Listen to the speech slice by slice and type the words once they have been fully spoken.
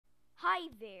Hi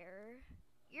there!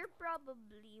 You're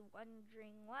probably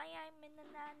wondering why I'm in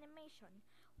an animation.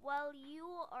 Well,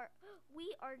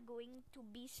 we are going to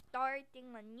be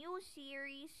starting a new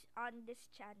series on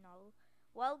this channel.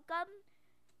 Welcome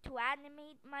to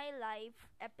Animate My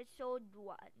Life Episode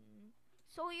 1.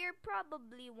 So you're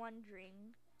probably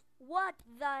wondering, what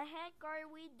the heck are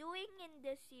we doing in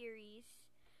this series?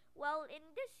 Well,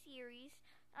 in this series,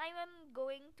 I am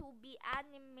going to be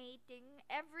animating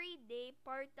everyday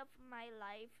part of my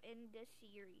life in this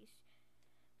series.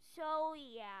 So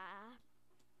yeah,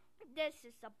 this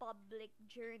is a public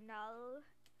journal.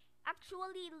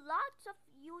 Actually, lots of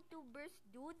YouTubers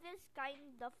do this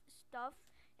kind of stuff,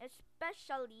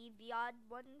 especially the odd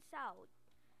ones out.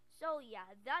 So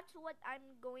yeah, that's what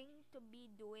I'm going to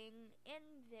be doing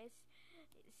in this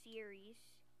series.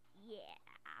 Yeah.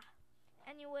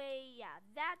 Anyway, yeah,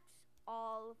 that's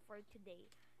all for today.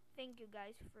 Thank you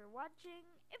guys for watching.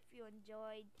 If you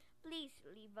enjoyed, please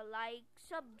leave a like,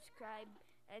 subscribe,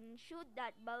 and shoot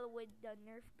that bell with the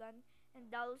Nerf gun.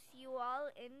 And I'll see you all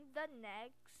in the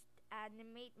next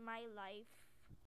Animate My Life